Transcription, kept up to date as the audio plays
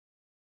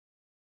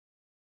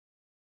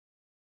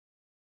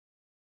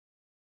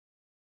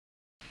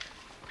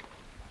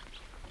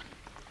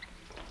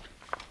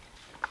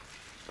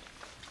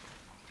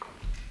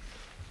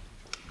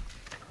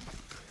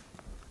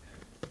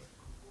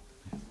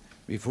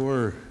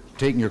Before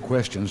taking your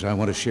questions, I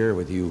want to share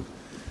with you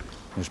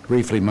just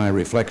briefly my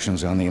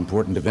reflections on the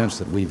important events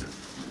that we've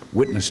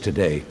witnessed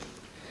today.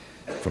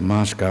 From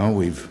Moscow,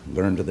 we've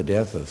learned of the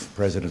death of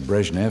President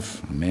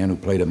Brezhnev, a man who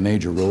played a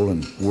major role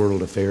in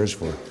world affairs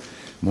for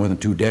more than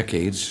 2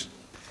 decades.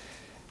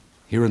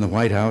 Here in the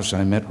White House,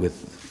 I met with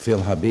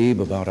Phil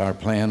Habib about our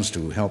plans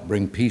to help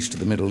bring peace to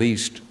the Middle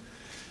East,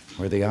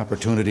 where the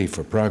opportunity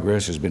for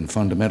progress has been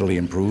fundamentally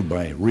improved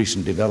by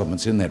recent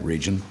developments in that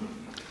region.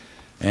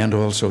 And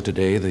also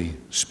today, the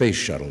space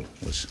shuttle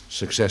was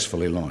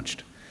successfully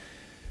launched.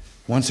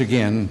 Once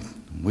again,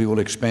 we will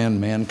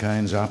expand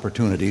mankind's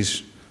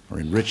opportunities for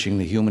enriching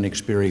the human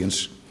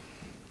experience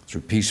through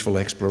peaceful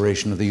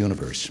exploration of the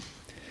universe.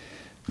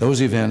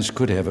 Those events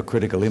could have a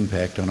critical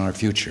impact on our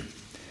future,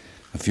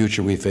 a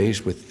future we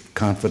face with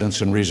confidence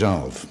and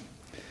resolve.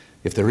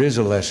 If there is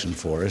a lesson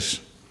for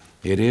us,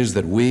 it is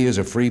that we as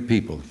a free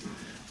people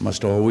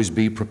must always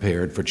be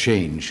prepared for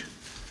change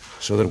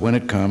so that when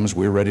it comes,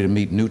 we're ready to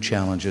meet new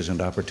challenges and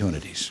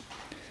opportunities.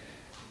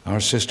 Our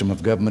system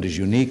of government is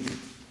unique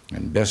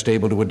and best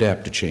able to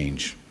adapt to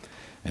change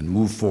and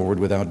move forward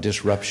without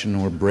disruption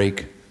or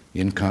break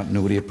in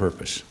continuity of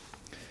purpose.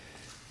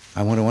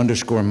 I want to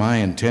underscore my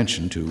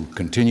intention to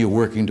continue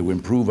working to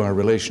improve our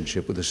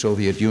relationship with the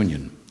Soviet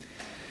Union.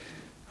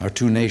 Our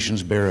two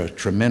nations bear a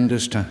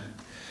tremendous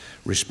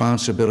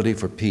responsibility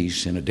for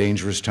peace in a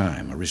dangerous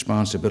time, a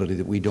responsibility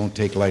that we don't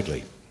take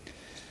lightly.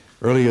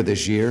 Earlier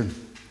this year,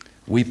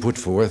 we put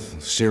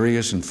forth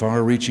serious and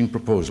far-reaching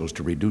proposals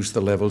to reduce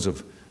the levels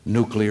of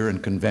nuclear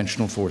and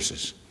conventional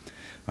forces.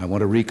 I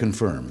want to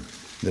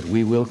reconfirm that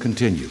we will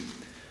continue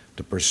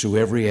to pursue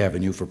every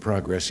avenue for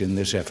progress in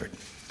this effort.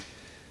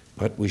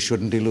 But we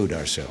shouldn't delude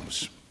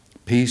ourselves.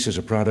 Peace is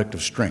a product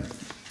of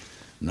strength,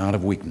 not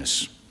of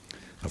weakness,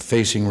 of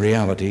facing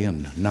reality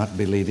and not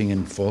believing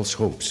in false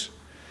hopes.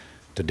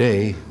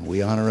 Today,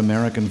 we honor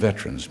American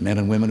veterans, men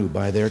and women who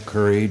by their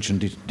courage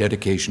and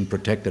dedication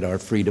protected our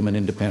freedom and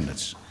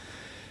independence.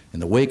 In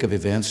the wake of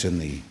events in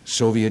the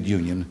Soviet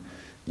Union,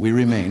 we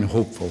remain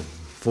hopeful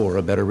for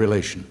a better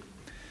relation.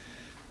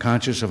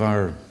 Conscious of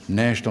our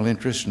national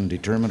interests and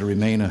determined to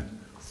remain a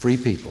free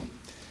people,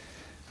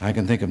 I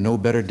can think of no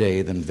better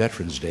day than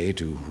Veterans Day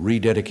to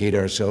rededicate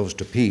ourselves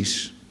to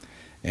peace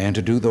and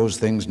to do those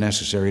things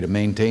necessary to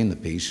maintain the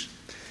peace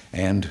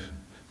and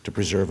to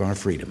preserve our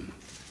freedom.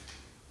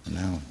 And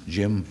now,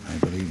 Jim, I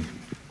believe.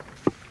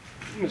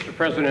 Mr.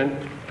 President,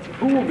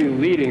 who will be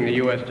leading the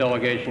U.S.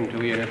 delegation to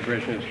Leonid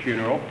Brezhnev's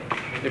funeral?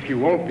 If you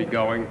won't be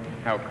going,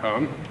 how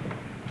come?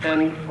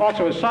 And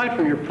also, aside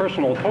from your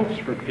personal hopes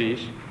for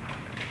peace,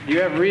 do you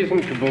have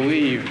reason to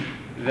believe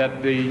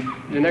that the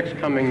next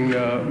coming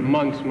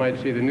months might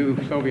see the new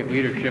Soviet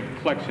leadership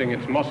flexing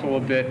its muscle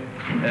a bit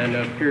and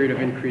a period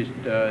of increased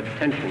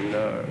tension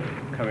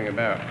coming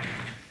about?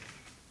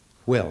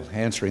 Well,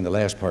 answering the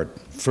last part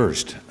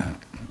first,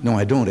 no,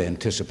 I don't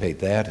anticipate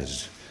that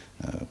as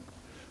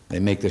they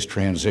make this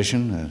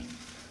transition,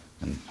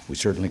 and we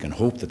certainly can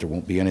hope that there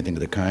won't be anything of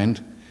the kind.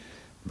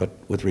 But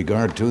with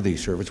regard to the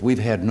service, we've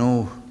had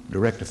no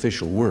direct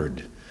official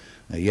word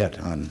yet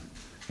on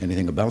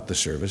anything about the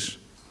service,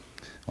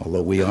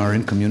 although we are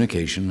in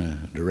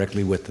communication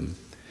directly with them.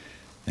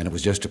 And it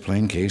was just a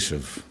plain case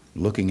of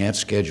looking at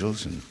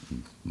schedules and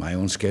my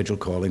own schedule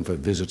calling for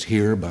visits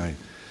here by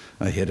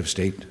a head of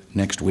state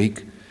next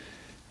week.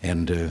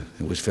 And it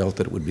was felt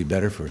that it would be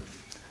better for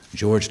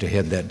George to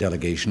head that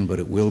delegation, but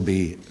it will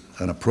be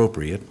an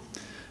appropriate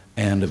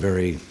and a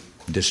very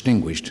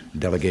distinguished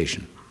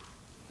delegation.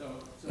 So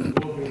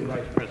it will be the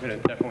Vice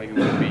President, definitely who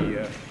will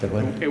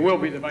be, it will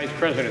be the Vice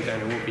President then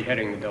who will be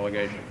heading the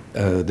delegation.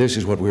 This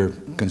is what we're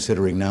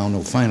considering now.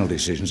 No final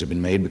decisions have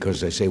been made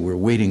because, as I say, we're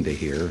waiting to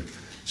hear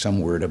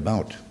some word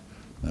about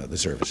the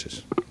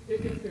services.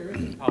 If there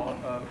is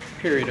a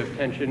period of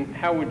tension,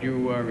 how would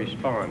you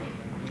respond?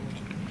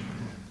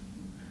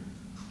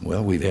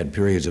 Well, we've had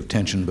periods of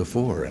tension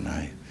before, and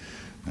I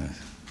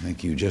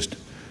think you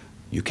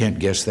can't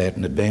guess that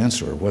in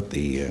advance or what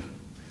the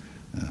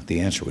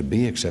answer would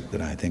be, except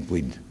that I think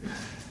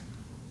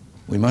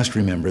we must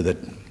remember that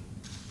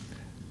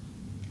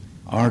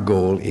our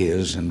goal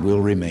is and will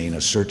remain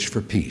a search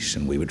for peace,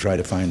 and we would try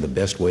to find the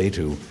best way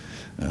to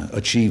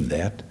achieve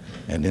that.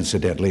 And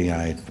incidentally,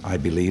 I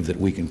believe that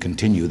we can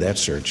continue that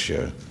search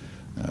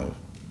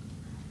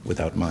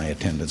without my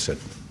attendance at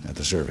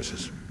the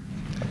services.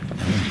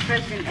 Mr.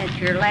 President, at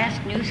your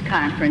last news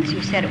conference,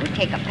 you said it would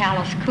take a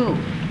palace coup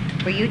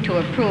for you to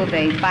approve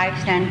a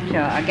 5-cent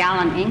a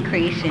gallon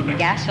increase in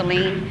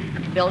gasoline,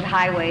 to build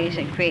highways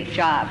and create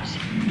jobs.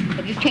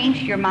 Have you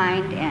changed your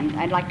mind? And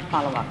I'd like to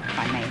follow up, if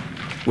I may.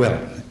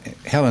 Well,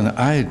 Helen,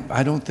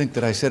 I don't think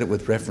that I said it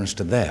with reference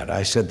to that.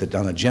 I said that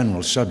on a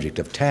general subject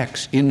of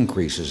tax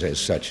increases as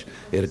such,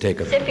 it would take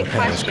a specific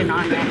question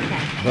on that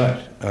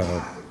tax.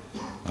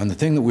 But on the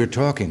thing that we're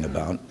talking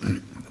about,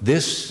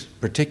 this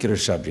particular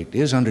subject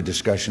is under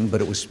discussion,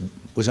 but it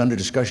was under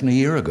discussion a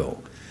year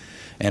ago.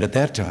 And at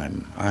that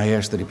time, I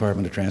asked the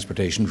Department of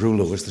Transportation, Drew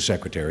Lewis, the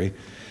Secretary,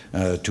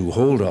 to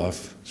hold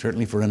off,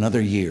 certainly for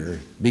another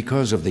year,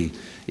 because of the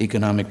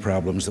economic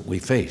problems that we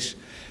face.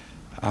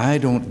 I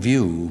don't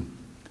view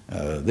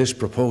this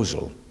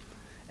proposal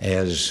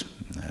as,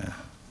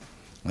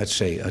 let's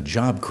say, a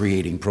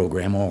job-creating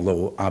program,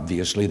 although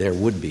obviously there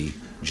would be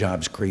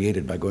jobs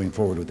created by going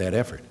forward with that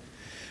effort.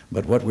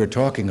 But what we're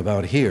talking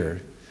about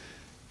here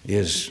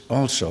is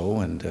also,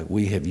 and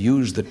we have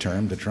used the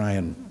term to try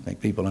and make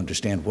people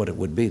understand what it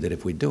would be, that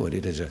if we do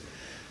it,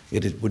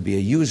 it would be a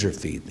user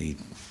fee.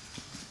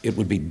 It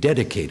would be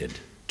dedicated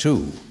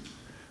to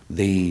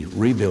the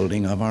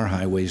rebuilding of our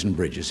highways and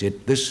bridges.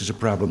 This is a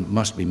problem that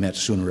must be met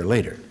sooner or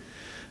later.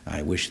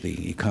 I wish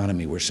the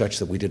economy were such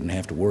that we didn't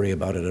have to worry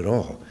about it at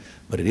all.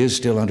 But it is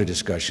still under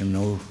discussion.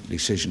 No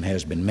decision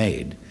has been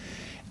made.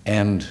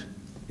 And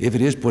if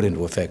it is put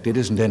into effect, it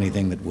isn't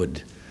anything that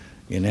would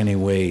in any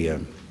way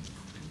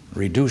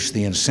reduce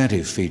the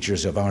incentive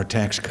features of our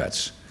tax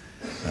cuts,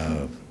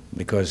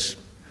 because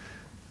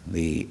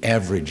the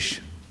average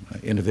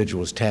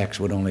individual's tax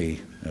would only,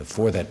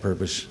 for that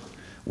purpose,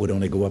 would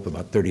only go up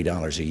about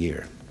 $30 a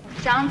year.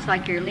 Sounds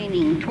like you're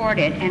leaning toward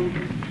it, and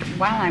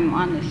while I'm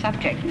on the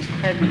subject, Mr.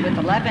 President, with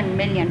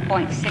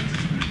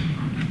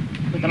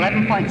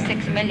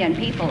 11.6 million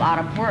people out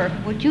of work,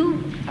 would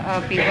you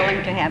be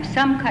willing to have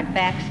some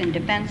cutbacks in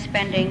defense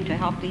spending to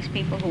help these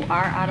people who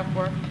are out of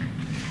work?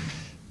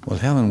 Well,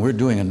 Helen, we're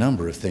doing a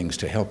number of things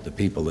to help the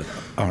people that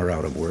are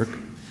out of work.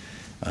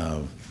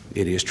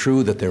 It is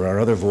true that there are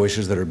other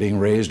voices that are being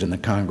raised in the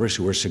Congress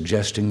who are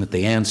suggesting that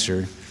the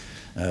answer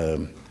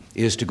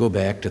is to go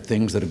back to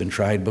things that have been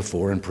tried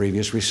before in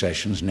previous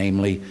recessions,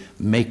 namely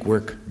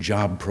make-work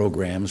job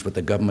programs, with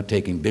the government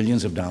taking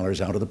billions of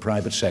dollars out of the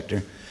private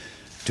sector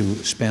to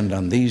spend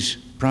on these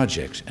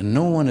projects. And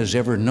no one has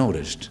ever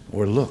noticed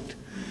or looked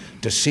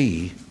to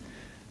see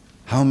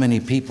how many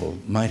people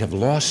might have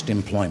lost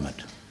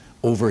employment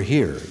over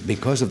here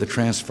because of the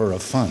transfer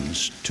of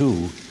funds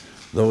to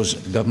those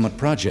government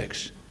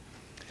projects.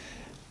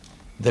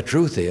 The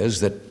truth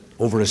is that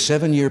over a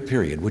 7-year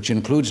period, which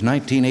includes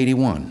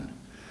 1981,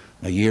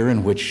 a year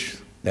in which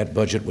that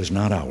budget was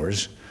not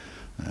ours,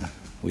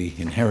 we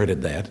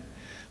inherited that,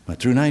 but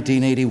through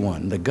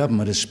 1981, the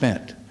government has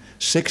spent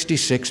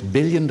 $66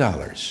 billion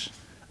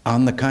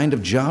on the kind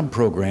of job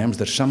programs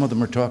that some of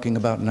them are talking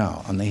about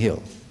now on the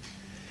Hill.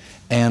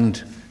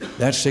 And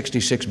that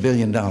 $66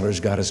 billion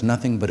got us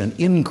nothing but an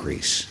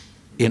increase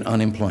in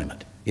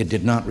unemployment. It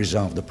did not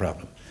resolve the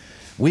problem.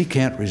 We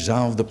can't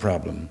resolve the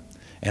problem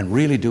and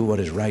really do what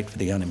is right for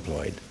the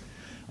unemployed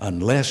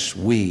unless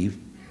we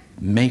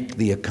make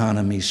the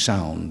economy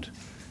sound,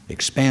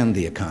 expand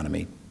the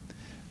economy,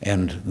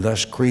 and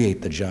thus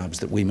create the jobs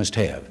that we must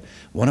have.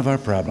 One of our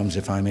problems,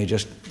 if I may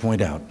just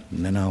point out,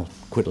 and then I'll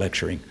quit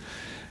lecturing,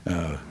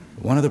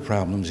 one of the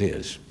problems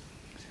is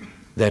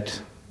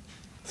that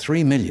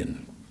 3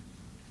 million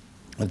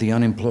of the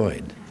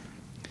unemployed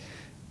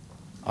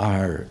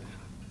are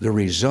the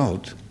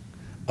result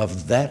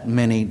of that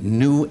many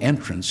new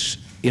entrants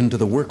into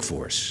the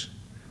workforce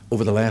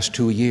over the last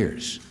 2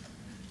 years.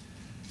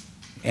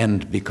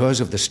 And because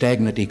of the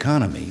stagnant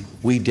economy,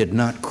 we did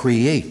not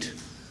create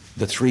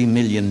the 3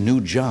 million new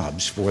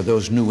jobs for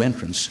those new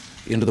entrants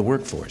into the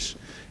workforce.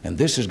 And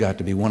this has got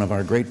to be one of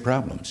our great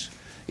problems,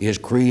 is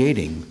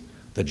creating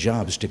the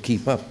jobs to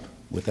keep up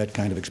with that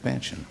kind of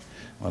expansion.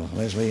 Well,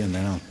 Leslie, and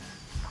then I'll...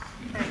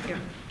 Thank you.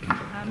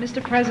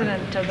 Mr.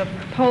 President, the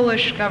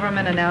Polish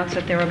government announced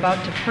that they're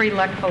about to free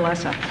Lech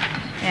Walesa.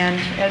 And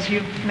as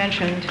you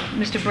mentioned,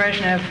 Mr.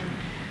 Brezhnev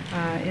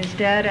is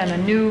dead and a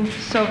new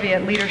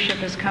Soviet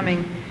leadership is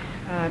coming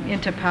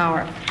into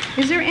power.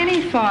 Is there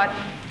any thought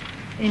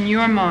in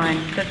your mind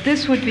that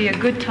this would be a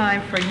good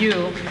time for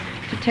you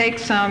to take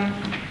some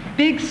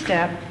big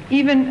step,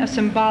 even a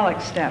symbolic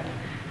step,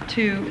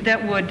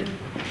 that would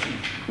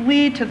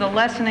lead to the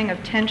lessening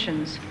of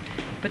tensions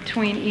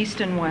between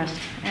East and West?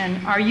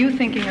 And are you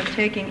thinking of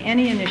taking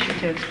any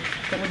initiatives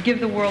that would give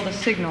the world a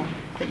signal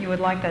that you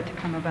would like that to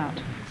come about?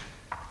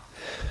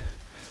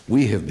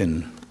 We have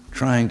been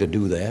trying to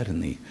do that in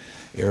the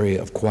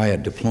area of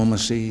quiet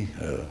diplomacy,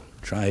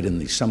 tried in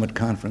the summit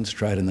conference,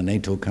 tried in the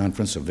NATO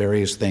conference of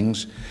various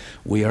things.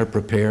 We are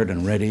prepared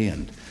and ready,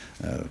 and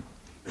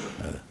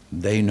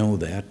they know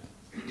that,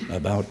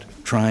 about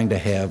trying to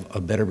have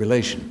a better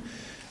relation.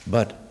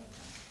 But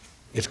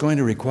it's going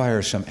to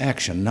require some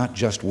action, not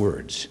just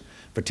words.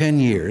 For 10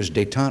 years,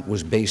 détente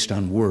was based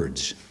on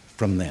words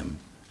from them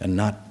and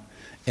not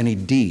any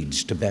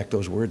deeds to back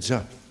those words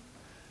up.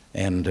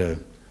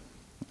 And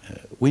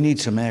we need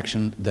some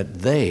action that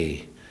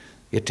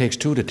it takes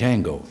two to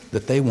tango,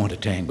 that they want to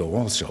tango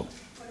also.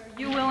 Are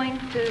you willing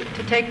to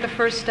take the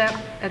first step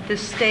at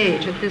this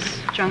stage, at this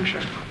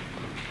juncture?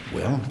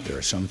 Well, there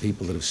are some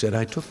people that have said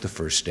I took the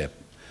first step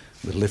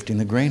with lifting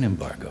the grain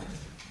embargo.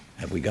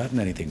 Have we gotten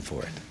anything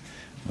for it?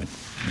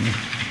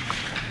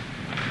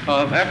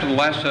 After the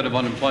last set of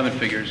unemployment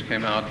figures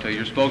came out,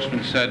 your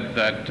spokesman said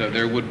that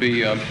there would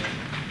be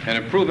an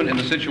improvement in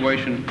the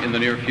situation in the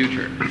near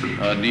future.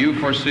 Do you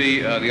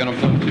foresee the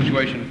unemployment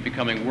situation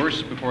becoming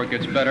worse before it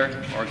gets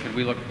better, or could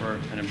we look for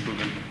an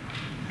improvement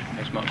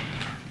next month?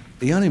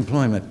 The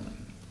unemployment,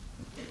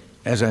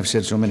 as I've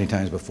said so many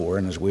times before,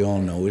 and as we all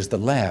know, is the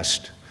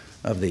last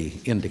of the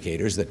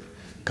indicators that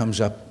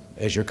comes up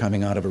as you're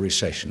coming out of a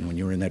recession, when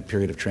you're in that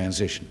period of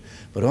transition.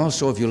 But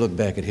also, if you look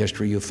back at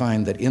history, you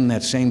find that in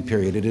that same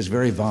period, it is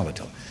very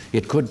volatile.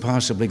 It could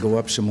possibly go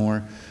up some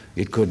more.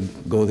 It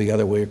could go the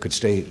other way. It could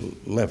stay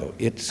level.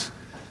 It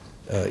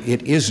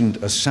isn't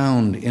a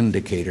sound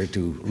indicator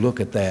to look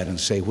at that and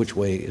say which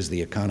way is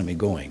the economy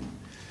going.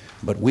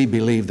 But we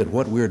believe that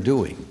what we're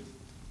doing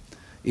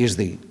is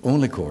the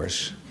only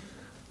course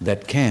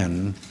that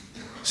can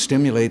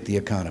stimulate the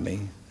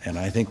economy, and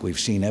I think we've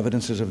seen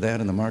evidences of that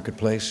in the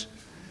marketplace.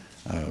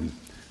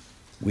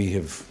 We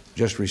have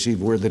just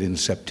received word that in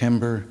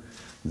September,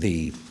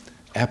 the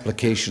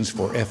applications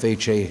for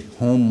FHA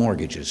home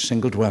mortgages,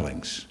 single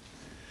dwellings,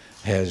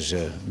 has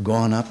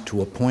gone up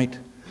to a point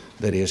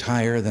that is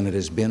higher than it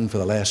has been for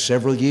the last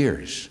several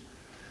years,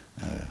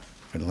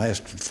 for the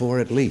last 4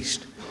 at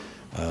least.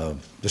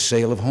 The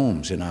sale of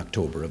homes in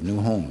October, of new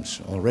homes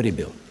already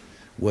built,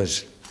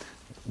 was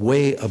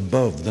way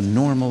above the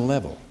normal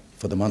level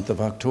for the month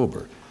of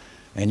October.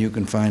 And you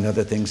can find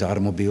other things.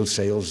 Automobile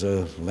sales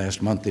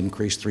last month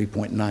increased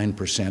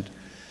 3.9%.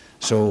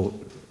 So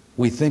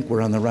we think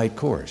we're on the right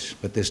course,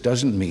 but this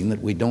doesn't mean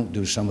that we don't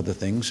do some of the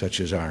things, such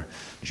as our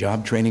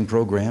job training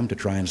program, to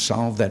try and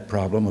solve that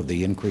problem of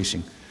the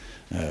increasing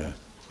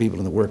people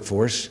in the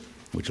workforce,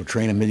 which will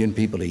train 1 million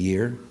people a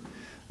year.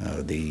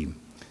 The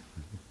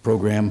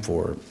program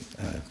for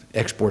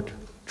export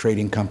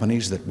trading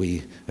companies that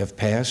we have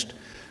passed.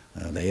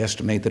 They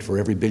estimate that for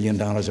every $1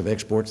 billion of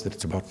exports, that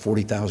it's about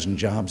 40,000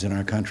 jobs in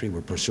our country.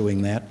 We're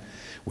pursuing that.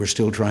 We're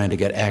still trying to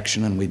get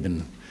action, and we've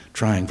been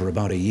trying for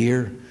about a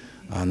year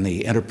on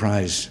the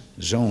enterprise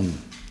zone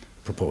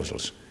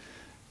proposals.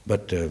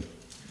 But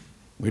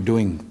we're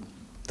doing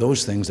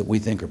those things that we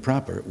think are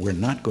proper. We're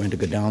not going to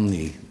go down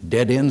the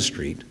dead-end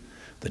street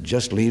that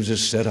just leaves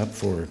us set up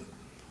for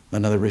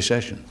another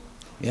recession.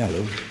 Yeah,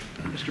 Lou?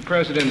 Mr.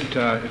 President,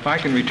 if I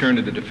can return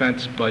to the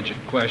defense budget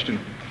question,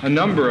 a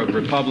number of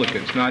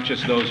Republicans, not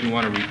just those who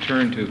want to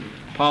return to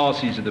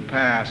policies of the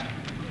past,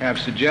 have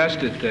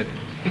suggested that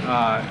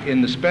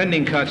in the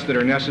spending cuts that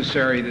are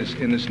necessary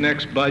in this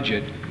next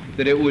budget,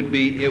 that it would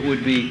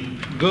be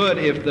good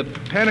if the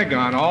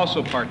Pentagon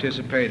also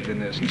participated in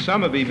this. And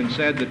some have even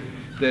said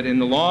that in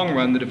the long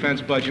run, the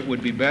defense budget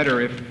would be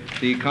better if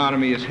the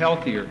economy is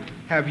healthier.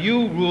 Have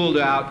you ruled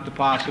out the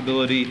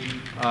possibility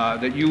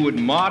that you would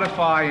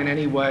modify in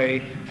any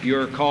way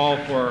your call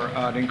for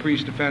an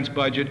increased defense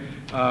budget,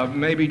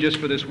 maybe just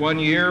for this 1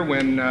 year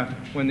when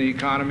the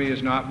economy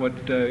is not what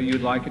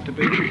you'd like it to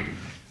be?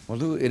 Well,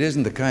 Lou, it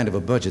isn't the kind of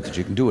a budget that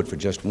you can do it for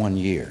just 1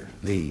 year.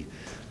 The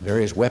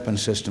various weapon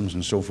systems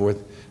and so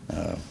forth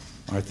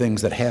are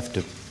things that have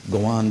to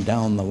go on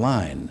down the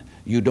line.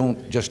 You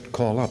don't just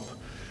call up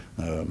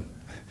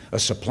a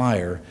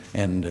supplier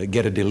and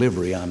get a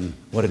delivery on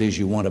what it is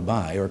you want to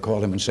buy, or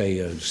call him and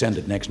say, send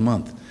it next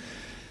month.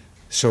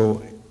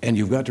 So, and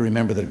you've got to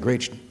remember that a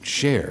great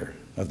share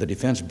of the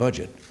defense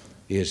budget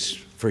is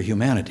for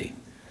humanity.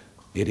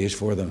 It is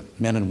for the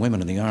men and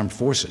women in the armed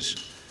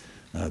forces.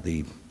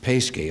 The pay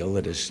scale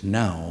that is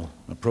now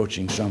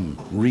approaching some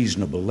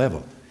reasonable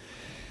level.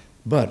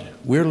 But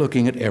we're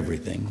looking at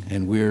everything,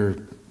 and we're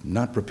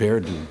not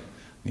prepared to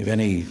give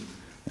any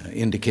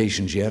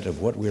indications yet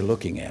of what we're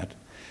looking at.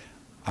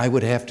 I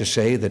would have to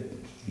say that,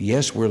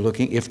 yes, we're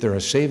looking, if there are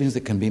savings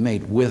that can be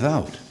made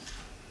without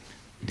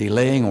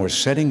delaying or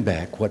setting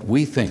back what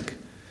we think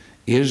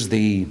is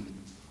the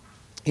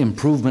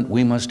improvement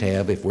we must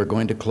have if we're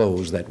going to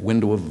close that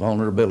window of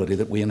vulnerability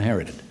that we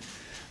inherited.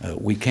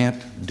 We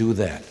can't do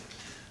that.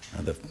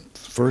 The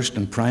first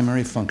and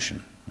primary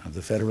function of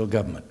the federal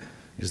government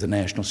is the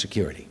national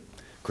security.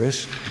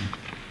 Chris?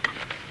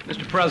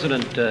 Mr.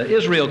 President,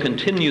 Israel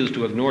continues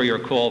to ignore your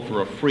call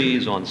for a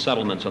freeze on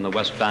settlements on the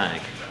West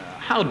Bank.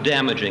 How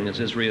damaging is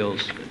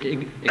Israel's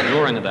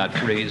ignoring of that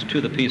freeze to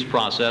the peace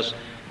process,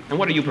 and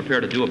what are you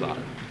prepared to do about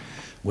it?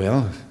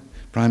 Well,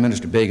 Prime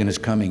Minister Reagan is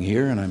coming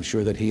here, and I'm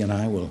sure that he and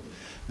I will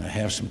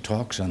have some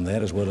talks on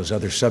that as well as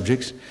other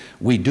subjects.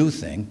 We do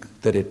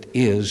think that it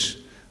is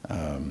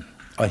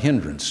a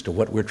hindrance to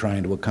what we're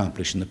trying to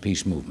accomplish in the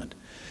peace movement.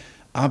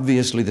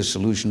 Obviously, the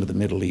solution to the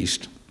Middle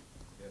East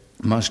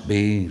must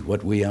be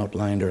what we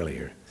outlined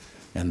earlier,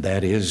 and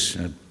that is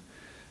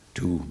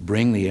to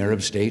bring the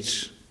Arab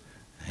states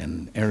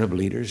and Arab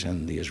leaders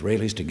and the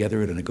Israelis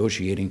together at a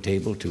negotiating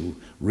table to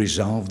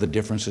resolve the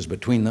differences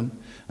between them,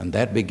 and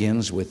that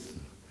begins with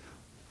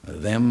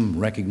them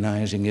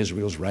recognizing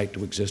Israel's right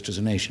to exist as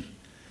a nation.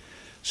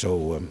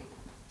 So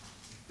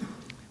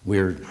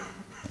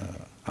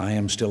I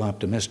am still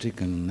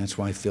optimistic, and that's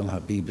why Phil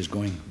Habib is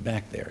going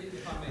back there.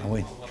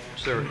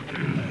 Sir,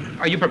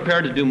 are you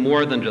prepared to do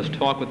more than just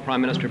talk with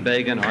Prime Minister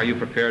Begin? Are you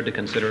prepared to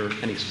consider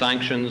any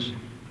sanctions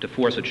to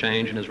force a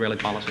change in Israeli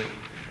policy?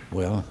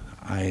 Well,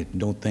 I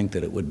don't think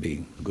that it would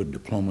be good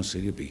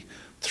diplomacy to be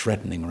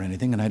threatening or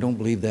anything, and I don't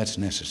believe that's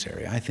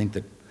necessary. I think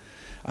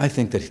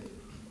that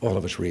all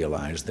of us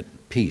realize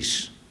that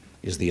peace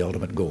is the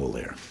ultimate goal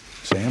there.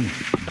 Sam?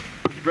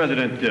 Mr.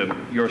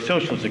 President, your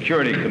Social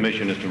Security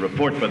Commission is to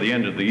report by the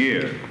end of the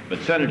year, but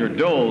Senator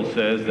Dole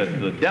says that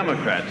the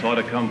Democrats ought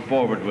to come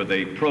forward with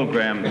a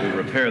program to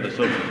repair the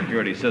Social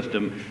Security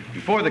system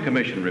before the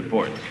Commission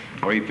reports,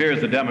 or he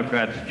fears the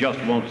Democrats just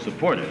won't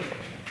support it.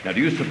 Now, do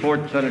you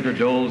support Senator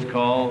Dole's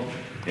call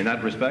in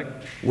that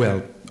respect?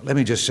 Well, let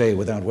me just say,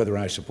 without whether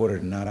I support it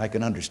or not, I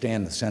can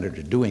understand the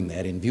Senator doing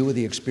that in view of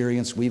the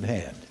experience we've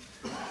had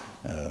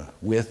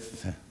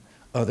with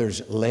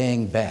others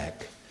laying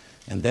back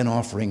and then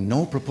offering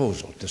no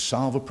proposal to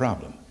solve a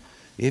problem.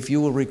 If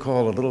you will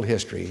recall a little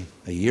history,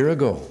 a year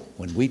ago,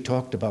 when we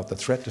talked about the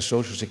threat to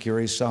Social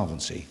Security's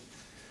solvency,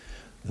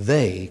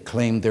 they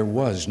claimed there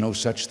was no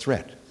such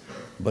threat.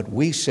 But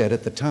we said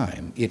at the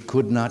time it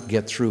could not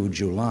get through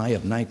July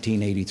of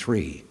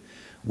 1983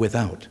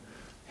 without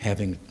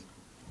having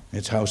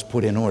its house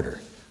put in order.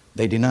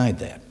 They denied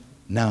that.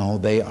 Now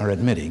they are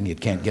admitting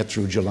it can't get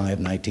through July of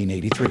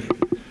 1983.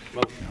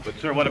 Well, but,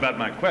 sir, what about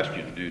my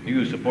question? Do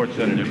you support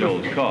Senator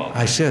Dole's call?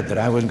 I said that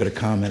I wasn't going to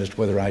comment as to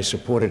whether I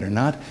support it or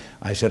not.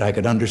 I said I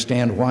could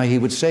understand why he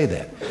would say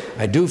that.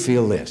 I do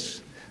feel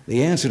this.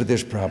 The answer to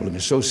this problem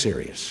is so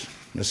serious,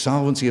 the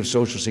solvency of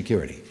Social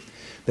Security,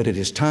 that it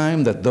is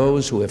time that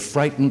those who have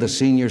frightened the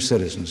senior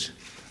citizens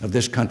of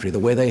this country the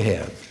way they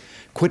have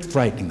quit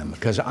frightening them,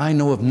 because I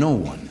know of no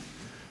one,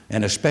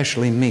 and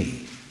especially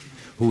me,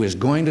 who is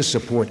going to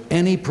support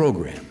any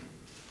program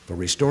for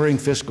restoring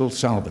fiscal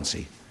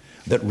solvency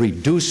that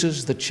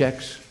reduces the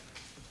checks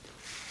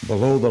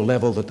below the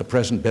level that the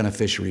present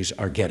beneficiaries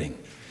are getting.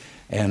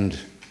 And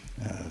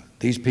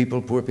these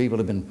people, poor people,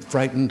 have been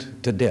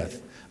frightened to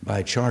death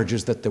by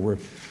charges that there were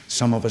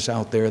some of us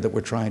out there that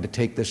were trying to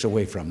take this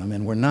away from them,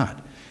 and we're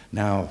not.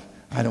 Now,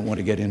 I don't want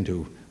to get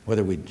into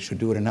whether we should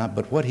do it or not,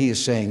 but what he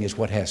is saying is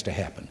what has to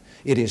happen.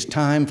 It is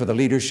time for the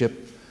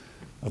leadership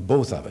of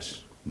both of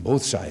us,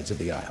 both sides of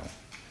the aisle,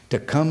 to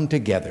come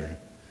together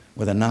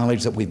with the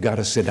knowledge that we've got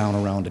to sit down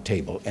around a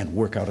table and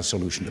work out a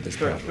solution to this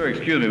problem. Sir,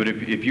 excuse me, but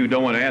if you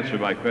don't want to answer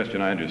my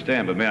question, I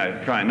understand, but may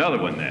I try another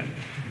one then?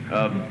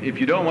 If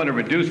you don't want to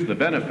reduce the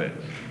benefits,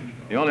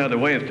 the only other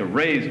way is to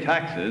raise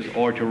taxes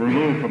or to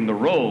remove from the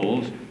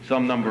rolls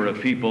some number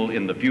of people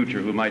in the future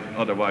who might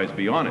otherwise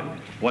be on it.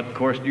 What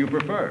course do you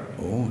prefer?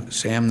 Oh,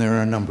 Sam, there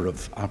are a number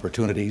of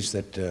opportunities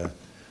that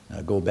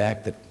go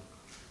back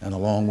and a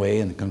long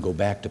way, and can go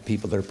back to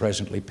people that are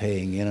presently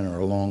paying in and are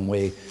a long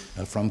way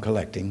from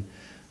collecting.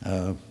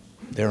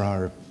 There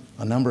are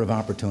a number of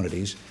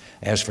opportunities.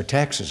 As for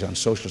taxes on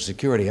Social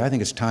Security, I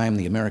think it's time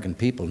the American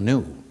people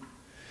knew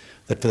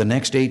that for the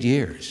next 8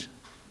 years,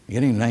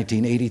 beginning in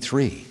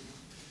 1983,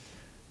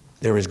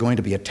 there is going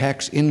to be a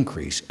tax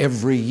increase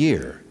every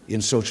year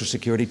in Social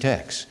Security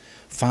tax.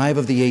 5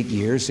 of the 8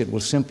 years, it will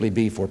simply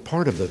be for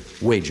part of the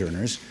wage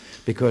earners,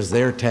 because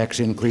their tax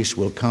increase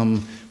will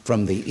come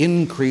from the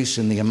increase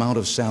in the amount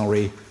of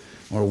salary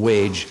or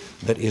wage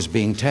that is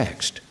being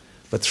taxed.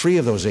 But 3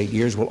 of those 8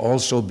 years will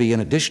also be, in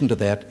addition to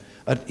that,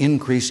 an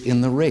increase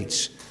in the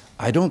rates.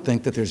 I don't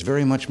think that there's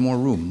very much more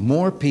room.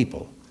 More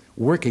people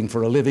working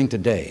for a living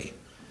today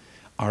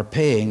are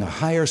paying a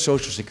higher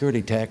Social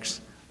Security tax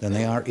than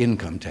they are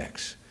income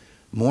tax.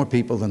 More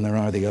people than there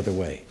are the other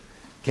way.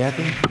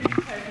 Kathy?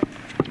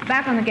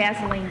 Back on the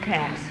gasoline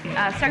tax,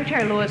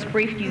 Secretary Lewis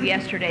briefed you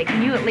yesterday.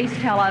 Can you at least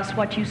tell us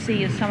what you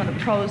see as some of the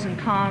pros and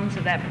cons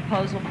of that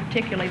proposal,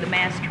 particularly the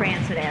mass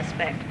transit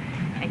aspect?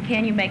 And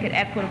can you make it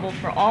equitable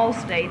for all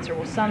states, or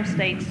will some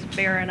states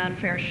bear an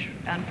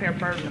unfair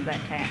burden of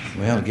that tax?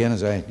 Well, again,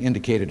 as I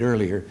indicated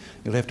earlier,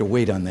 you'll have to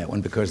wait on that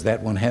one, because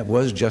that one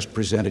was just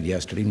presented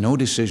yesterday. No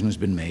decision has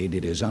been made.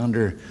 It is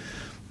under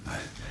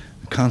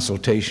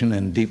consultation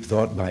and deep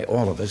thought by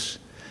all of us,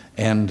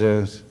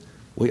 and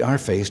we are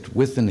faced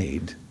with the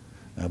need,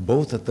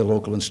 both at the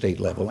local and state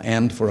level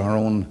and for our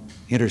own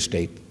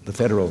interstate, the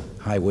federal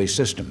highway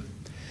system.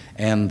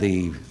 And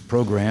the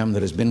program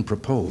that has been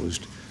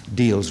proposed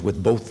deals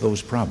with both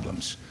those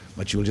problems.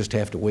 But you'll just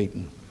have to wait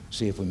and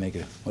see if we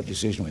make what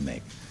decision we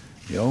make.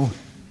 Joe?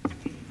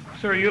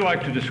 Sir, you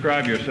like to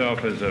describe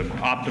yourself as an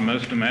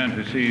optimist, a man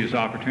who sees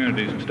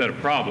opportunities instead of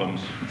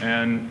problems.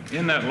 And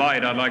in that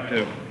light, I'd like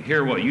to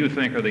hear what you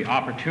think are the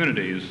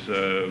opportunities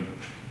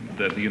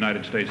that the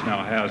United States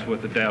now has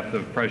with the death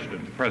of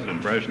President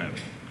Brezhnev.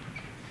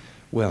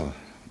 Well,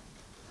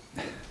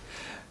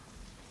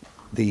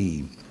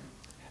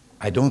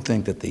 I don't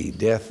think that the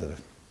death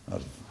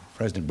of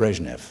President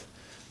Brezhnev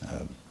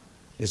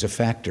is a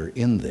factor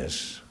in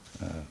this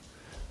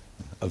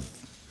of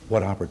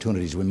what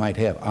opportunities we might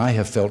have. I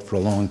have felt for a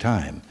long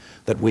time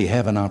that we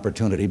have an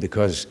opportunity,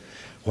 because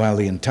while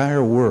the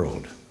entire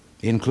world,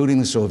 including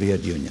the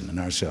Soviet Union and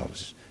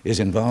ourselves, is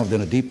involved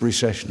in a deep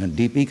recession and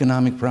deep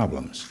economic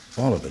problems,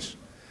 all of us,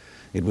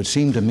 it would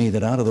seem to me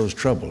that out of those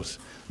troubles,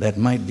 that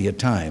might be a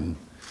time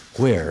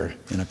where,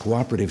 in a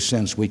cooperative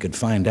sense, we could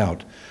find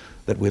out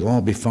that we'll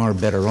all be far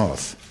better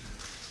off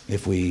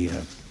if we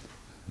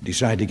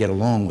decide to get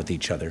along with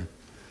each other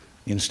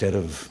instead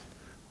of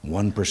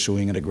one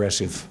pursuing an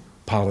aggressive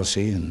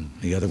policy and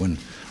the other one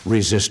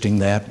resisting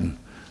that and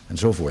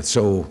so forth.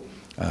 So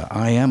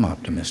I am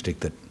optimistic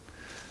that,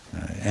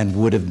 and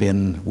would have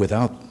been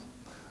without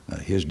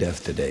his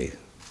death today,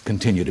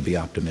 continue to be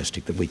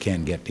optimistic that we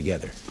can get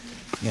together.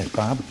 Yes,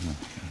 Bob?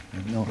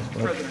 No,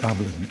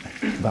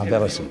 Bob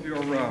Ellison.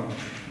 Your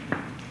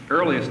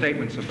earlier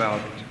statements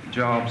about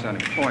jobs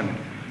and employment,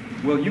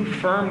 will you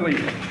firmly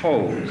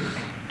oppose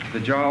the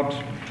jobs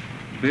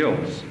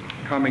bills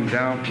coming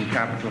down from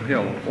Capitol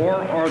Hill, or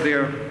are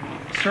there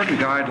certain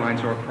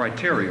guidelines or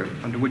criteria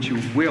under which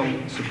you will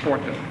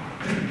support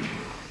them?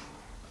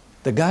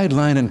 The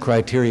guideline and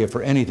criteria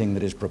for anything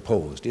that is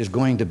proposed is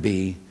going to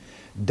be,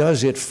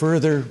 does it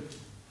further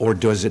or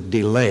does it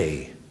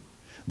delay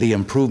the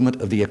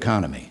improvement of the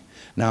economy?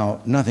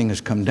 Now, nothing has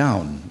come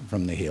down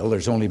from the Hill.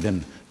 There's only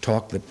been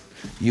talk that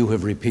you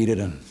have repeated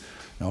on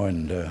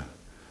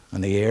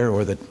the air,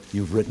 or that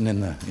you've written in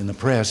the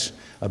press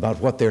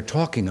about what they're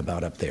talking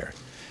about up there.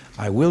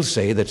 I will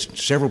say that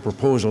several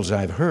proposals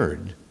I've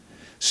heard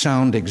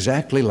sound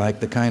exactly like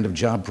the kind of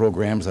job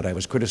programs that I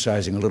was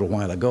criticizing a little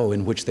while ago,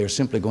 in which they're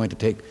simply going to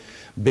take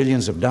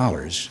billions of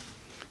dollars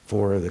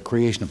for the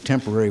creation of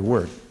temporary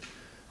work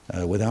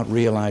without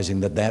realizing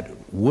that that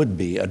would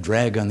be a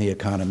drag on the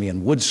economy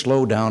and would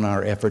slow down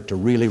our effort to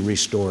really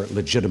restore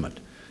legitimate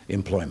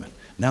employment.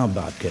 Now,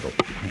 Bob Kittle.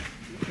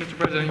 Mr.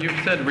 President,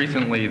 you've said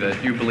recently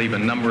that you believe a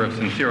number of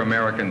sincere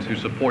Americans who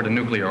support a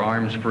nuclear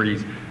arms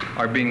freeze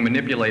are being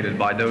manipulated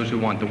by those who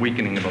want the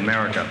weakening of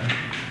America.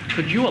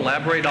 Could you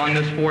elaborate on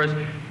this for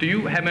us? Do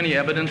you have any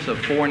evidence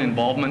of foreign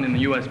involvement in the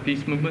U.S.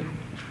 peace movement?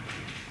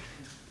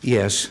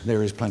 Yes,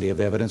 there is plenty of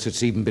evidence.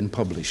 It's even been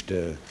published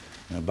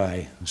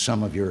by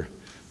some of your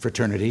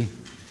fraternity.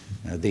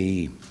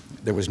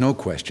 There was no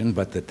question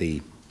but that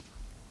the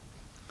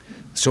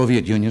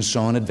Soviet Union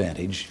saw an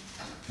advantage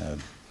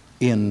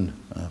in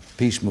a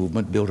peace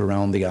movement built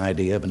around the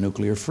idea of a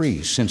nuclear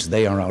freeze, since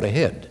they are out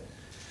ahead.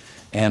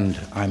 And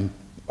I'm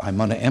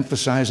going to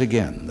emphasize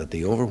again that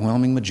the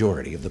overwhelming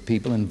majority of the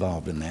people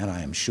involved in that,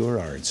 I am sure,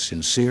 are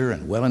sincere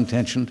and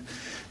well-intentioned,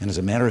 and as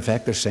a matter of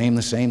fact, they're saying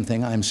the same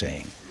thing I'm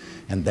saying,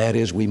 and that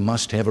is we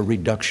must have a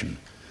reduction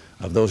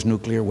of those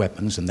nuclear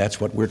weapons, and that's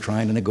what we're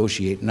trying to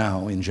negotiate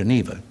now in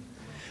Geneva.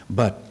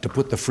 But to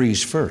put the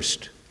freeze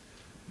first,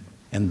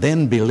 and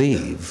then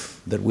believe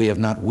that we have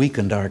not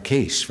weakened our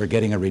case for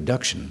getting a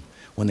reduction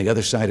when the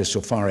other side is so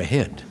far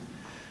ahead,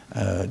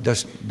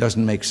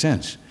 doesn't make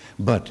sense.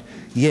 But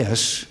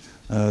yes,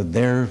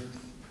 there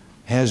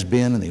has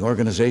been, in the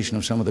organization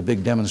of some of the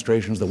big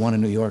demonstrations, the one in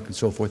New York and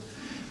so forth,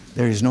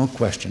 there is no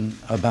question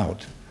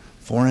about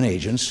foreign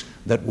agents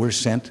that were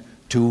sent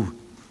to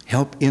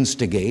help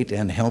instigate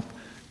and help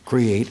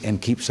create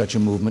and keep such a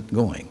movement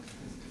going.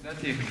 Is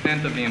that the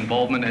extent of the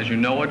involvement as you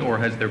know it, or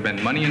has there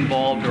been money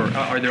involved, or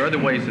are there other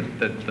ways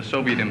that the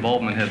Soviet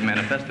involvement has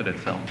manifested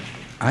itself?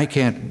 I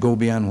can't go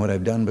beyond what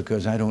I've done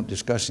because I don't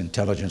discuss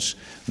intelligence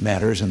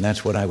matters, and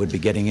that's what I would be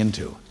getting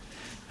into.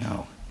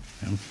 Now,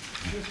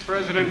 Mr.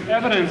 President,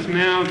 evidence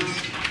mounts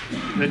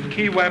that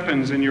key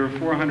weapons in your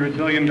 $400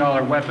 billion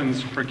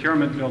weapons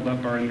procurement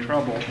buildup are in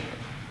trouble.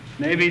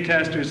 Navy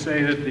testers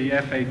say that the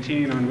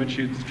F-18, on which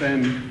you'd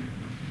spend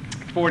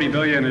 $40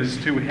 billion, is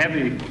too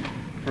heavy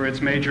for its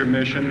major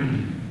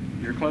mission.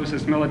 Your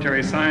closest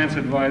military science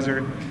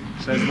advisor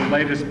says the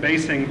latest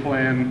basing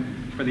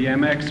plan for the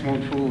MX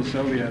won't fool the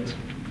Soviets.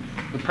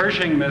 The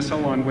Pershing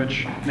missile, on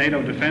which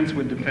NATO defense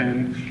would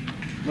depend,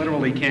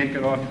 literally can't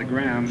get off the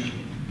ground.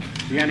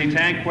 The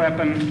anti-tank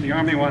weapon the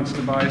Army wants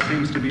to buy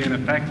seems to be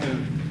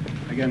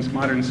ineffective against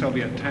modern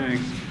Soviet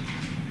tanks.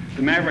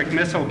 The Maverick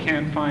missile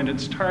can't find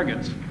its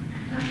targets.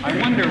 I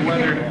wonder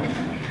whether,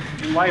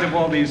 in light of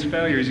all these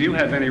failures, you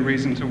have any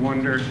reason to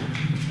wonder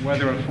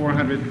whether a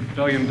 $400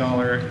 billion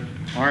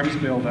arms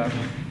buildup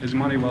is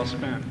money well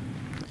spent.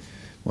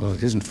 Well,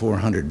 it isn't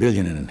 $400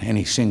 billion in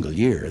any single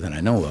year that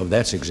I know of.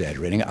 That's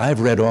exaggerating. I've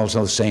read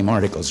also the same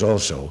articles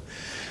also,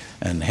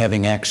 and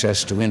having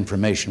access to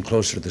information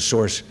closer to the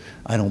source,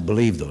 I don't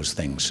believe those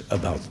things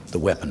about the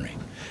weaponry.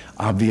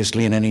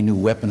 Obviously, in any new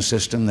weapon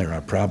system, there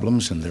are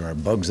problems and there are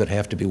bugs that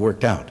have to be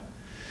worked out.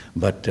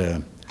 But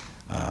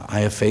I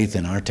have faith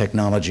in our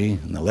technology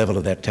and the level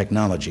of that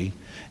technology,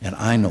 and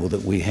I know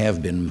that we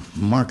have been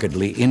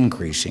markedly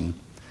increasing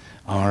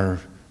our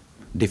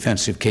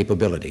defensive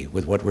capability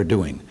with what we're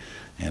doing.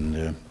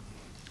 And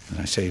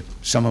I say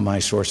some of my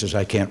sources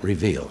I can't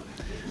reveal.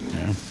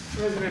 Yeah.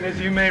 President, as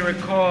you may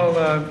recall,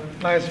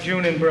 last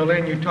June in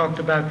Berlin, you talked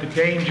about the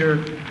danger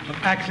of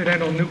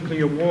accidental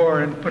nuclear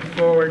war and put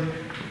forward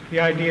the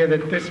idea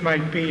that this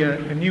might be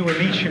a new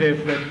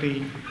initiative that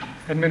the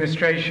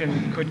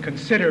administration could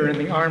consider in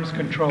the arms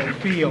control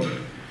field.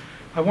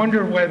 I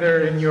wonder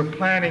whether in your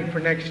planning for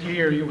next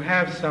year you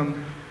have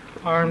some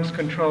arms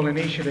control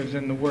initiatives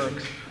in the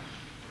works.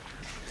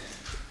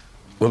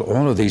 Well,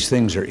 all of these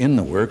things are in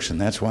the works,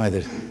 and that's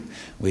why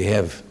we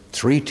have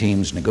 3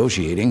 teams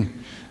negotiating,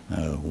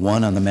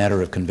 one on the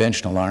matter of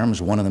conventional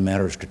arms, one on the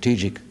matter of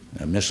strategic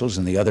missiles,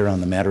 and the other on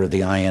the matter of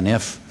the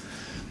INF,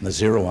 the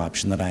zero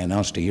option that I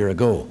announced a year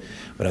ago.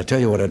 But I tell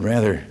you what I'd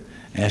rather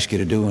ask you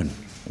to do and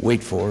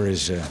wait for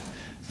is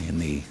in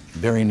the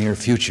very near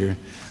future,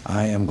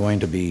 I am going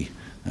to be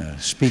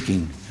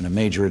speaking in a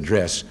major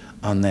address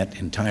on that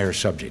entire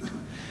subject.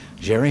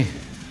 Jerry?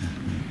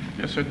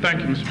 Yes, sir.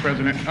 Thank you, Mr.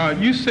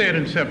 President. You said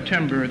in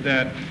September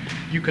that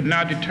you could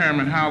not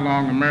determine how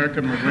long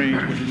American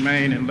Marines would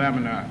remain in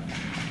Lebanon.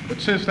 But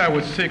since that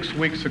was 6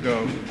 weeks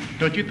ago,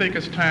 don't you think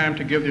it's time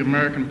to give the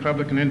American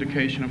public an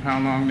indication of how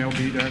long they'll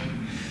be there?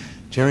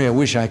 Jerry, I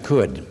wish I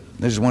could.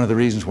 This is one of the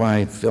reasons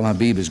why Phil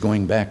Habib is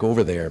going back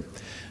over there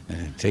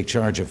to take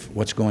charge of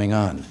what's going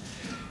on.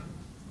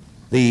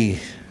 The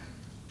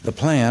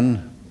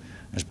plan,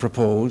 as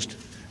proposed,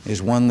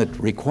 is one that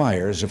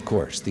requires, of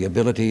course, the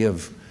ability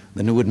of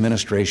the new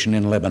administration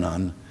in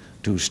Lebanon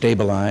to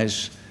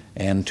stabilize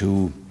and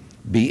to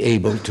be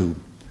able to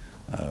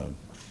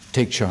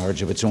take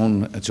charge of its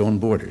own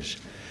borders.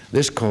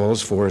 This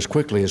calls for, as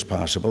quickly as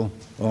possible,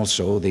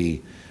 also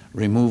the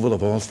removal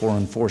of all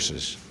foreign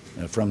forces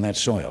from that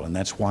soil, and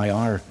that's why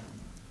our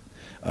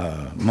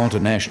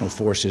multinational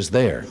force is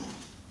there.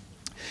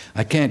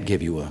 I can't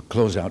give you a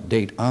closeout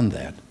date on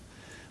that,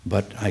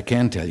 but I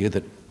can tell you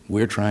that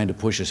we're trying to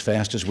push as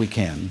fast as we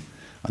can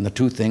on the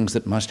two things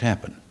that must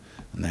happen,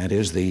 and that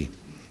is the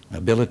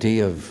ability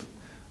of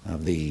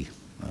the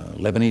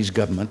Lebanese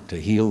government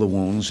to heal the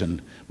wounds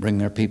and bring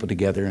their people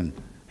together and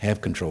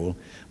have control,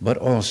 but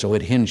also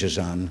it hinges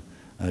on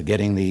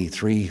getting the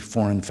three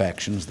foreign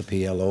factions, the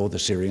PLO, the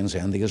Syrians,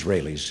 and the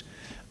Israelis,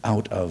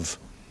 out of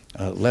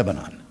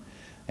Lebanon.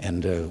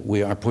 And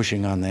we are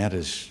pushing on that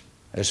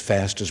as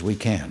fast as we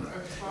can.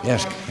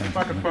 Yes? If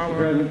I could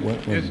follow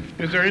up,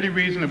 is there any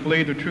reason to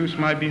believe the troops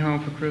might be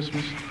home for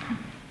Christmas?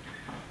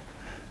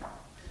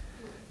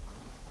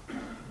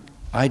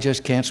 I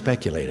just can't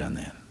speculate on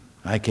that.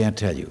 I can't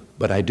tell you.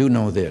 But I do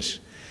know this.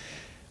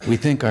 We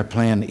think our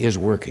plan is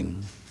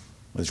working.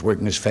 Whether it's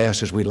working as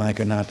fast as we'd like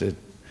or not, it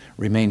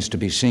remains to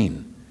be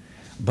seen.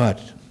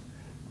 But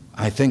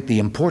I think the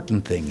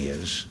important thing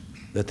is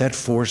that that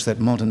force, that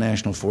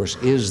multinational force,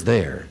 is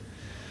there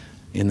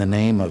in the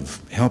name of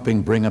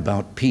helping bring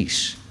about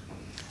peace.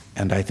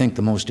 And I think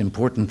the most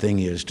important thing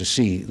is to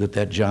see that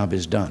that job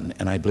is done,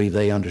 and I believe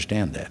they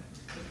understand that.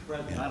 Mr.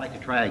 President, I'd like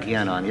to try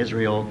again on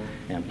Israel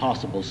and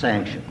possible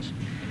sanctions.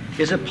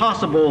 Is it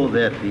possible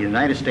that the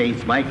United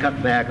States might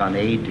cut back on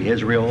aid to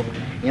Israel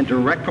in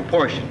direct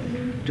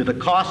proportion to the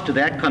cost to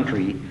that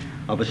country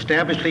of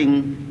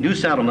establishing new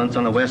settlements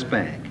on the West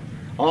Bank?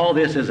 All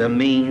this is a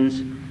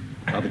means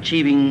of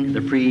achieving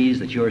the freeze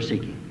that you're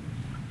seeking.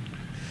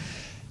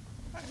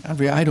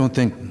 I don't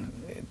think,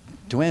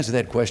 to answer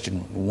that question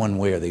one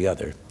way or the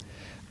other,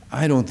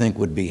 I don't think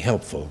would be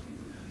helpful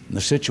in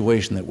the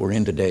situation that we're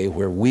in today,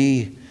 where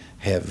we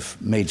have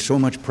made so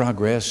much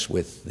progress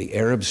with the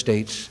Arab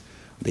states,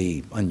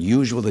 the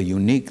unusual, the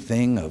unique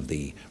thing of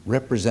the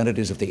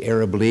representatives of the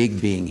Arab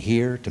League being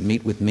here to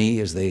meet with me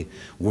as they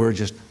were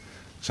just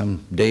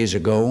some days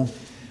ago,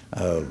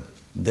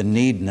 the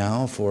need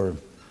now for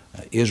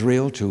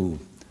Israel to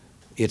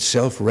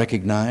itself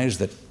recognize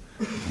that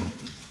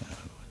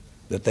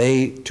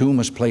they too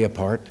must play a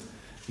part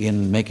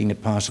in making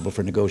it possible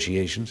for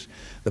negotiations,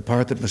 the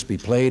part that must be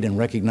played in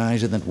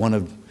recognizing that one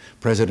of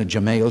President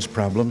Jamal's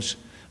problems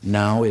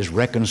now is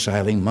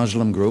reconciling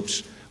Muslim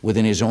groups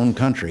within his own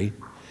country.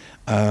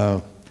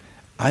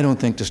 I don't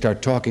think to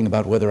start talking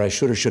about whether I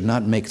should or should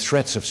not make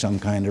threats of some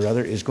kind or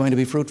other is going to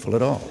be fruitful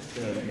at all.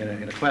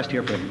 In a quest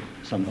here for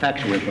some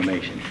factual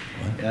information,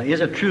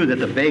 is it true that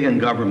the Reagan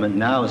government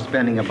now is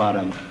spending about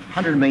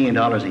 $100 million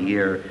a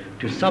year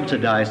to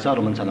subsidize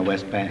settlements on the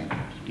West Bank?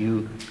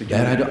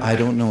 I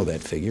don't know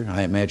that figure.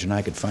 I imagine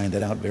I could find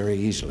that out very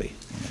easily.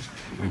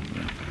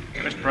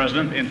 Mr.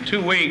 President, in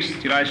 2 weeks,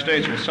 the United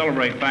States will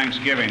celebrate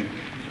Thanksgiving.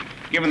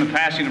 Given the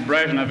passing of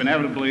Brezhnev,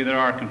 inevitably there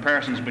are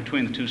comparisons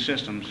between the two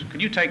systems.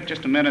 Could you take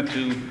just a minute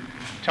to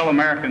tell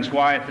Americans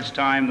why at this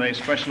time they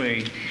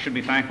especially should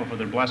be thankful for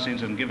their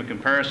blessings and give a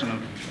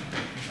comparison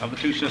of the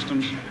two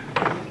systems?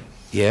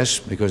 Yes,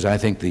 because I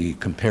think the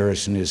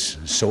comparison is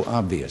so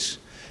obvious,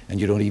 and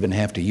you don't even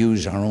have to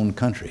use our own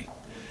country.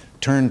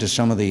 Turn to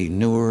some of the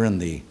newer and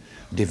the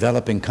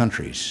developing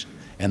countries,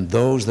 and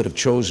those that have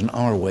chosen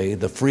our way,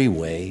 the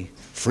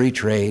free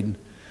trade,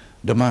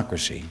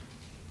 democracy,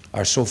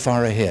 are so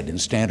far ahead in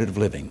standard of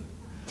living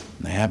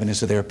and the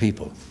happiness of their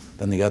people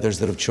than the others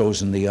that have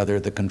chosen the other,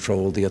 the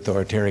controlled, the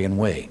authoritarian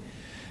way.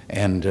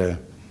 And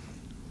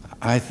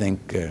I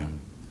think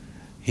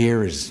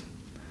here, as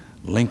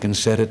Lincoln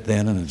said it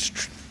then, and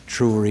it's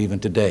truer even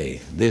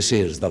today, this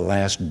is the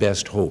last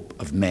best hope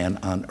of man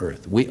on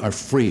earth. We are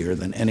freer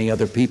than any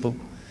other people.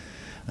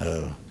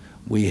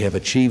 We have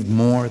achieved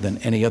more than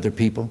any other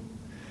people.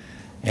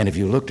 And if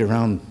you looked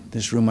around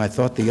this room, I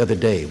thought the other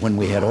day, when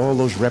we had all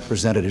those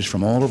representatives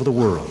from all over the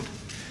world,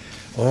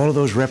 all of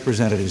those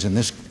representatives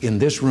in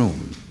this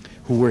room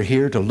who were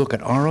here to look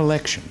at our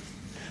election,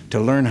 to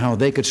learn how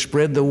they could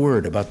spread the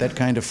word about that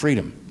kind of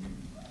freedom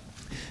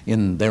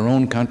in their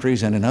own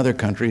countries and in other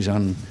countries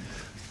on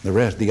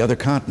the other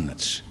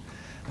continents.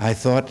 I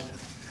thought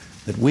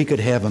that we could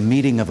have a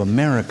meeting of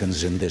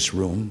Americans in this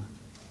room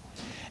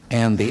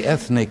and the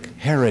ethnic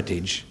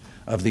heritage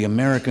of the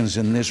Americans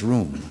in this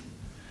room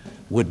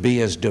would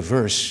be as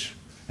diverse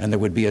and there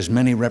would be as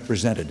many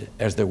represented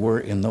as there were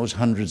in those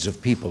hundreds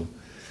of people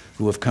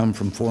who have come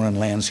from foreign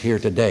lands here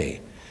today.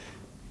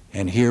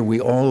 And here we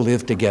all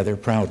live together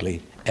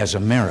proudly as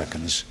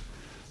Americans,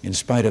 in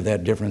spite of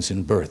that difference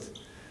in birth.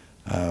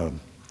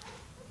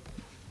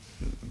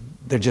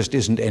 There just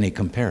isn't any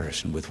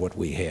comparison with what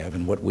we have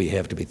and what we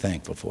have to be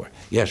thankful for.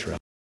 Yes, Ralph,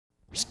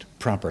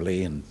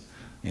 properly and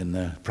in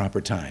the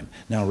proper time.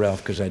 Now,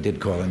 Ralph, because I did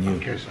call on you.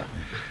 Okay, sir.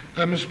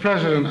 Mr.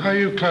 President, are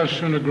you close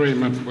to an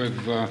agreement with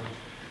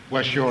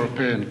West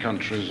European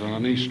countries on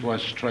an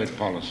East-West trade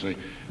policy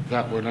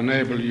that will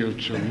enable you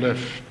to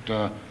lift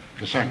the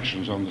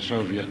sanctions on the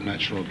Soviet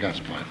natural gas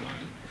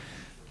pipeline?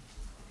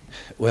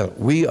 Well,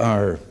 we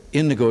are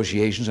in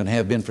negotiations and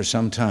have been for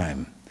some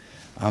time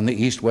on the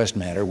East-West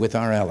matter with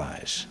our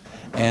allies,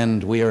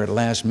 and we are at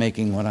last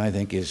making what I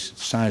think is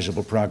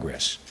sizable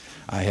progress.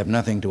 I have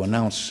nothing to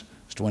announce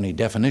as to any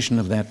definition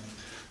of that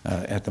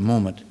at the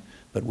moment,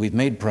 but we've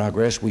made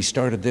progress. We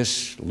started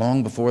this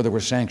long before there were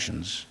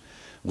sanctions.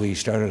 We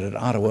started at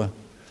Ottawa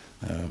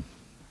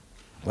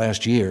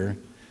last year.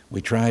 We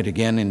tried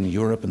again in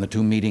Europe in the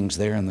 2 meetings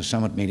there, in the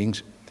summit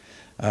meetings.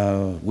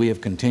 We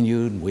have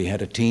continued. We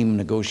had a team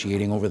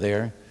negotiating over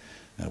there.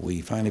 We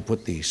finally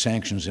put the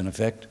sanctions in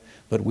effect,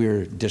 but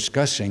we're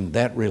discussing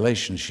that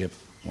relationship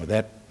or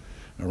that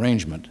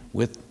arrangement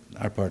with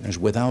our partners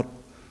without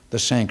the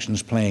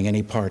sanctions playing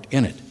any part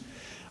in it.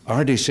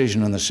 Our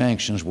decision on the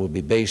sanctions will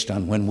be based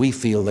on when we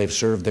feel they've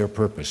served their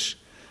purpose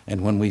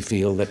and when we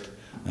feel that,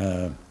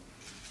 that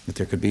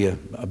there could be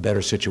a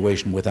better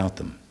situation without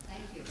them.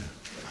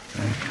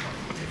 Thank you.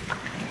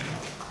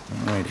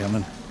 All right,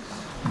 Helen.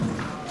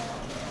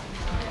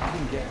 I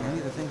didn't get any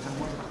of the things I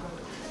wanted.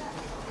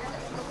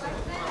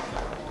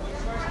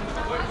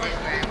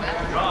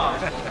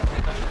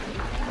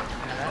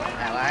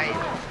 How are you?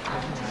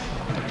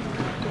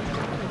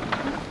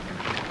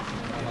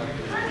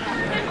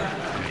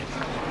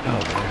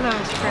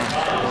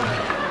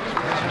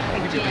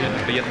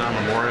 Vietnam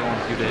Memorial in a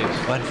few days.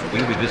 What?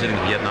 Will you be visiting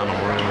the Vietnam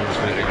Memorial this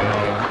week?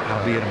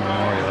 I'll be at a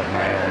memorial of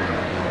my own,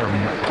 or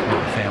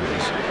my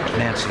family's.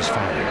 Nancy's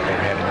father. They're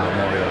having a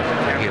memorial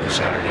here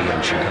Saturday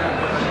in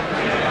Chicago.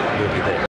 We'll be there.